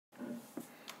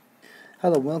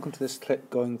Hello, welcome to this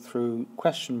clip going through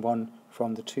question 1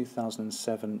 from the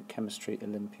 2007 Chemistry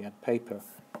Olympiad paper.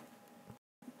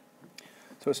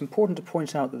 So it's important to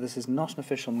point out that this is not an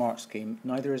official mark scheme,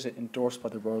 neither is it endorsed by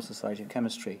the Royal Society of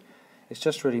Chemistry. It's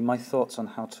just really my thoughts on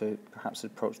how to perhaps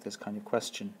approach this kind of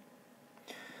question.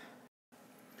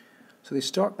 So they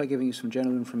start by giving you some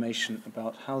general information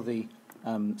about how the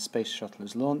space shuttle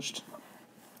is launched,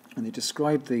 and they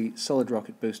describe the solid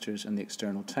rocket boosters and the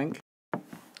external tank.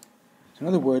 In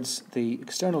other words, the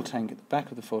external tank at the back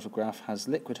of the photograph has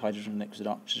liquid hydrogen and liquid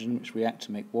oxygen which react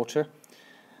to make water,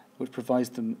 which provides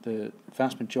the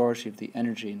vast majority of the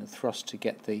energy and the thrust to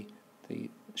get the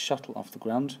shuttle off the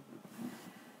ground.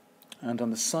 And on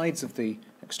the sides of the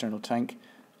external tank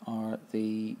are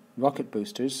the rocket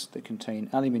boosters that contain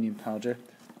aluminium powder,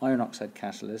 iron oxide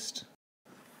catalyst,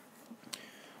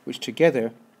 which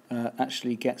together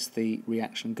actually gets the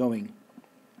reaction going.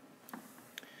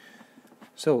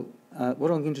 So,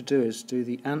 what I'm going to do is do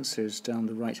the answers down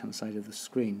the right-hand side of the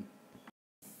screen.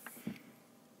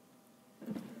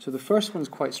 So the first one's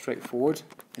quite straightforward.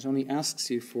 It only asks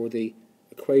you for the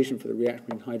equation for the reaction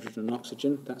between hydrogen and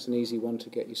oxygen. That's an easy one to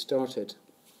get you started.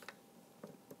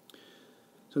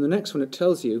 So in the next one it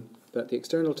tells you that the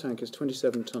external tank is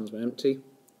 27 tonnes when empty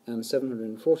and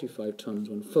 745 tonnes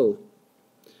when full.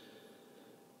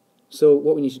 So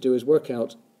what we need to do is work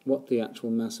out what the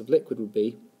actual mass of liquid would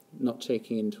be, not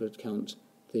taking into account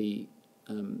the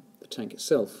tank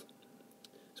itself.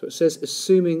 So it says,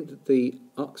 assuming that the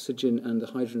oxygen and the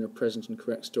hydrogen are present in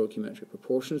correct stoichiometric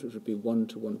proportions, which would be 1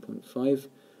 to 1.5,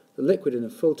 the liquid in a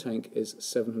full tank is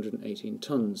 718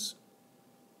 tonnes.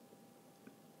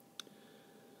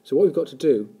 So what we've got to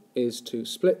do is to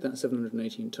split that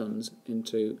 718 tonnes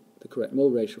into the correct mole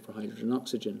ratio for hydrogen and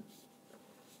oxygen.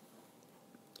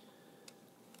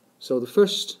 So the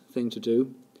first thing to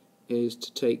do is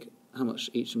to take how much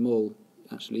each mole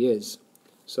actually is.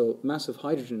 So mass of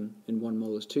hydrogen in 1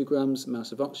 mole is 2 grams,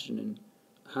 mass of oxygen in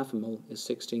half a mole is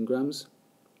 16 grams.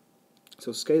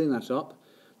 So scaling that up,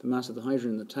 the mass of the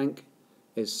hydrogen in the tank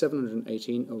is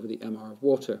 718 over the mR of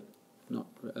water, not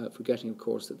forgetting of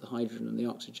course that the hydrogen and the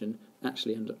oxygen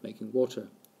actually end up making water.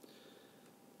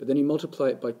 But then you multiply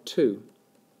it by 2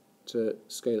 to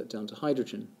scale it down to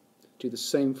hydrogen. Do the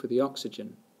same for the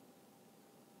oxygen.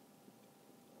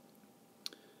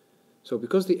 So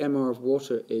because the mR of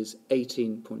water is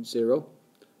 18.0,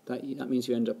 that means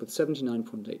you end up with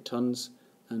 79.8 tonnes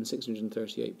and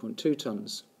 638.2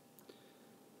 tonnes.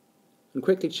 And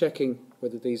quickly checking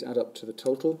whether these add up to the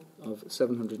total of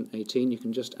 718, you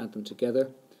can just add them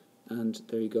together, and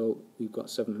there you go, we've got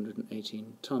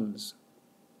 718 tonnes.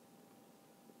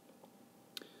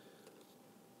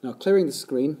 Now clearing the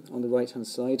screen on the right hand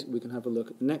side, we can have a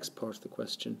look at the next part of the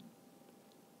question.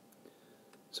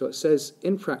 So it says,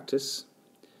 in practice,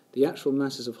 the actual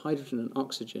masses of hydrogen and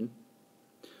oxygen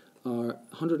are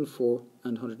 104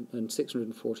 and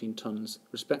 614 tonnes,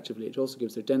 respectively. It also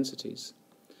gives their densities.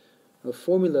 The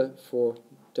formula for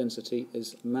density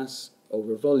is mass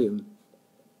over volume.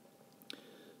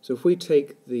 So if we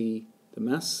take the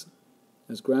mass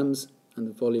as grams and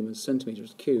the volume as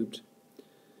centimetres cubed,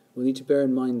 we'll need to bear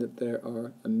in mind that there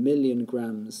are 1,000,000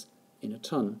 grams in a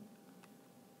tonne.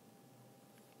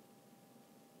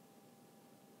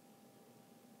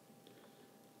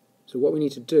 So what we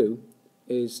need to do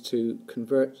is to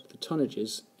convert the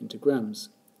tonnages into grams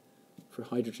for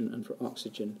hydrogen and for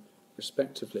oxygen,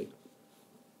 respectively.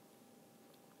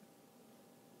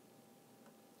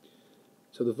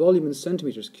 So the volume in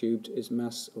centimetres cubed is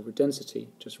mass over density,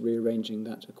 just rearranging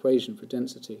that equation for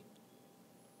density.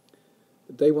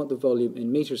 But they want the volume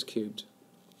in metres cubed.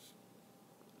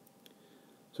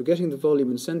 So getting the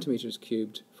volume in centimetres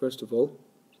cubed, first of all,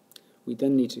 we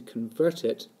then need to convert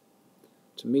it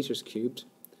to metres cubed,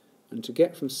 and to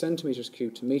get from centimetres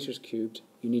cubed to metres cubed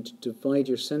you need to divide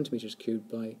your centimetres cubed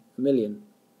by 1,000,000.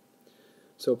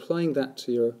 So applying that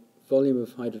to your volume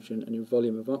of hydrogen and your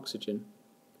volume of oxygen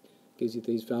gives you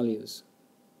these values.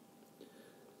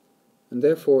 And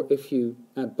therefore if you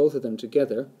add both of them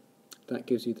together, that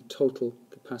gives you the total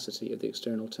capacity of the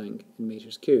external tank in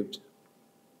metres cubed.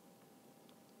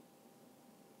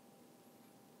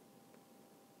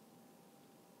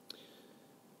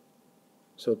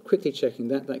 So quickly checking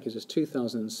that gives us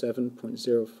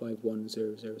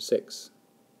 2007.051006.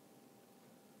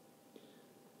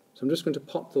 So I'm just going to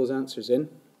pop those answers in,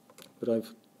 but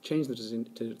I've changed them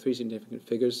to 3 significant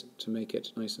figures to make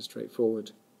it nice and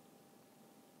straightforward.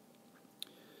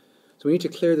 So we need to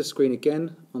clear the screen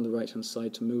again on the right hand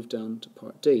side to move down to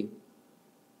part D.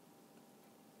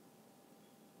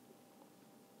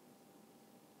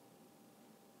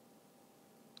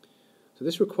 So So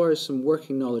this requires some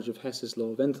working knowledge of Hess's law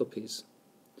of enthalpies.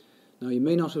 Now you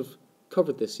may not have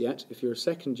covered this yet. If you're a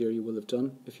second year you will have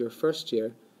done. If you're a first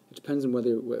year, it depends on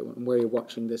where you're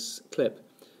watching this clip,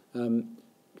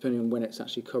 depending on when it's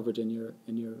actually covered in your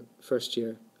first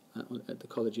year at the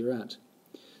college you're at.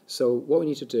 So what we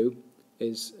need to do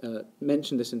is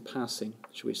mention this in passing,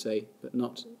 shall we say, but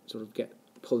not sort of get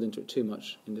pulled into it too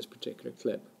much in this particular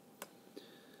clip.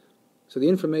 So the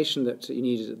information that you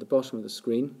need is at the bottom of the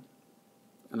screen,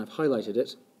 and I've highlighted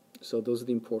it, so those are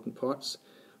the important parts.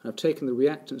 And I've taken the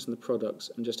reactants and the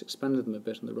products and just expanded them a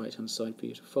bit on the right hand side for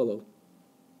you to follow.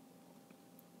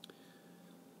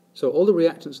 So all the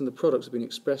reactants and the products have been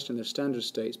expressed in their standard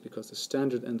states because the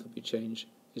standard enthalpy change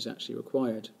is actually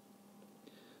required.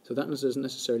 So that doesn't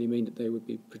necessarily mean that they would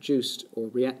be produced or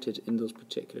reacted in those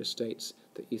particular states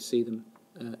that you see them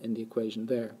in the equation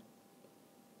there.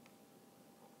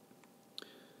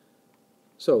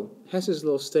 So Hess's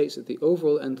law states that the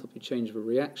overall enthalpy change of a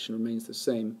reaction remains the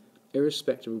same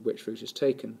irrespective of which route is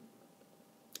taken.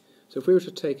 So if we were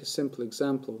to take a simple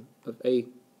example of A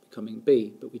becoming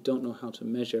B, but we don't know how to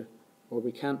measure, or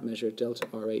we can't measure delta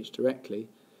RH directly,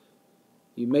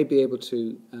 you may be able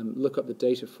to look up the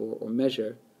data for or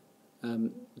measure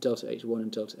delta H1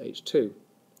 and delta H2.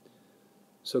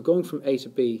 So going from A to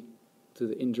B through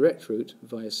the indirect route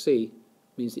via C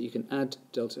means that you can add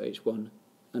delta H1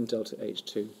 and delta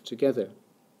H2 together.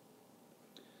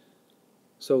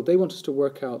 So they want us to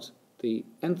work out the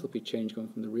enthalpy change going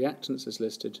from the reactants as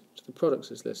listed to the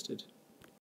products as listed.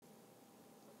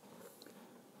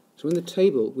 So in the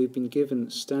table we've been given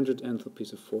standard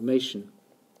enthalpies of formation.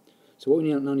 So what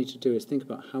we now need to do is think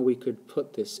about how we could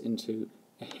put this into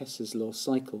a Hess's law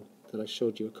cycle that I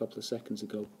showed you a couple of seconds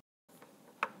ago.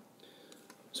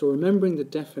 So remembering the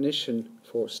definition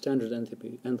for standard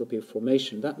enthalpy of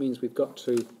formation, that means we've got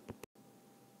to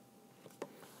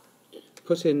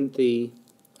put in the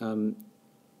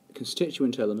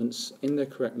constituent elements in their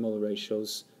correct molar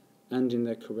ratios and in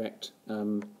their correct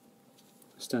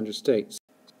standard states.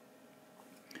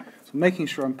 So making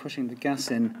sure I'm putting the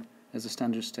gas in as a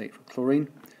standard state for chlorine,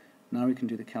 now we can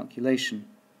do the calculation.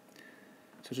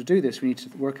 So to do this we need to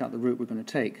work out the route we're going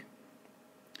to take.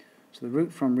 So the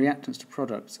route from reactants to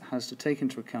products has to take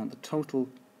into account the total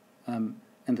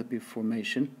enthalpy of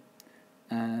formation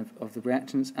of the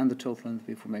reactants and the total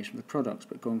enthalpy of formation of the products,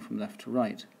 but going from left to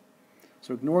right.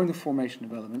 So ignoring the formation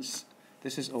of elements,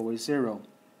 this is always 0.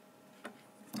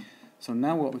 So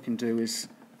now what we can do is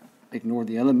ignore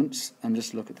the elements and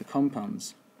just look at the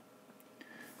compounds.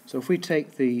 So if we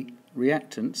take the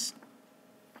reactants,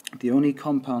 the only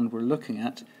compound we're looking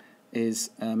at is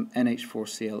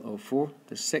NH4Cl O4.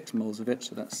 There's 6 moles of it,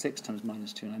 so that's 6 times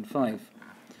minus 295.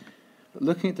 But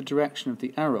looking at the direction of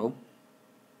the arrow,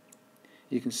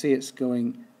 you can see it's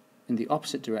going in the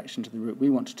opposite direction to the route we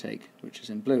want to take, which is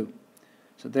in blue.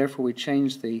 So therefore we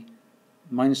change the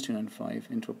minus 295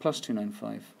 into a plus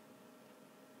 295.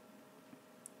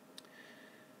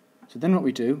 So then what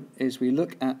we do is we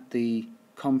look at the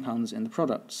compounds in the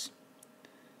products.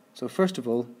 So first of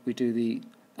all we do the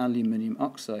aluminium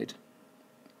oxide.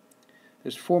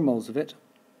 There's 4 moles of it,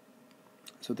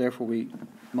 so therefore we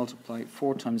multiply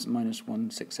 4 times minus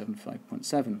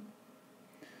 1675.7.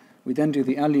 We then do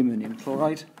the aluminium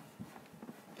chloride,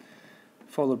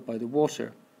 followed by the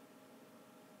water.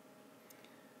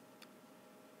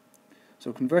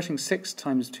 So converting 6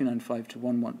 times 295 to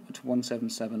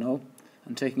 1770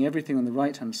 and taking everything on the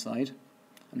right hand side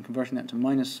and converting that to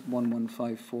minus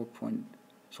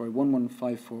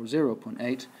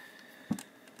 1154.8,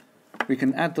 we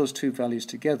can add those two values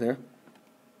together,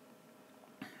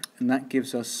 and that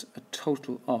gives us a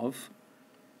total of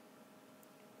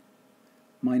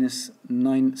minus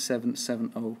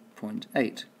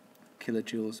 9770.8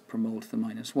 kilojoules per mole to the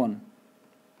minus 1.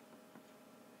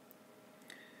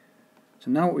 So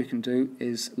now what we can do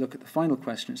is look at the final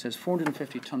question. It says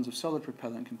 450 tons of solid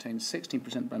propellant contains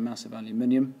 16% by mass of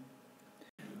aluminium.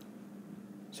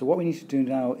 So what we need to do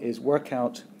now is work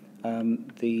out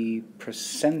the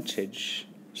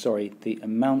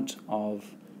amount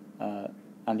of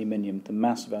aluminium, the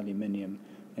mass of aluminium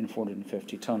in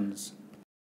 450 tons.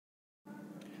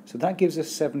 So that gives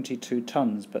us 72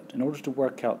 tons, but in order to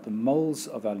work out the moles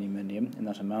of aluminium in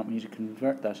that amount, we need to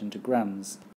convert that into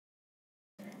grams.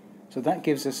 So that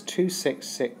gives us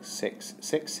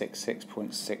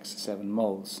 2666666.67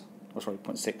 moles, or sorry,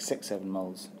 0.667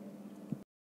 moles.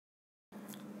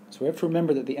 So we have to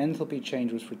remember that the enthalpy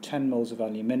change was for 10 moles of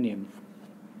aluminium.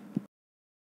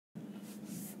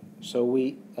 So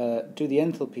we do the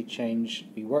enthalpy change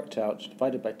we worked out,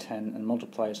 divided by 10, and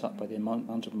multiply it up by the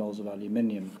amount of moles of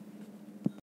aluminium.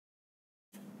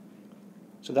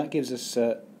 So So that gives us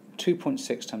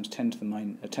 2.6 times 10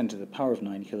 to the power of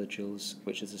 9 kilojoules,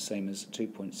 which is the same as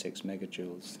 2.6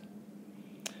 megajoules.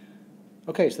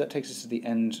 Okay, so that takes us to the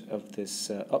end of this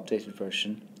updated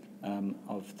version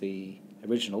of the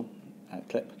original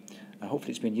clip.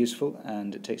 Hopefully it's been useful,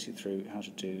 and it takes you through how to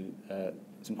do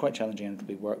some quite challenging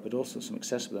NLP work, but also some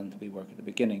accessible NLP work at the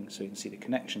beginning, so you can see the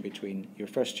connection between your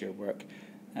first year work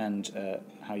and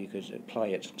how you could apply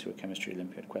it to a chemistry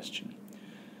Olympiad question.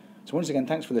 So once again,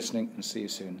 thanks for listening, and see you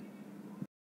soon.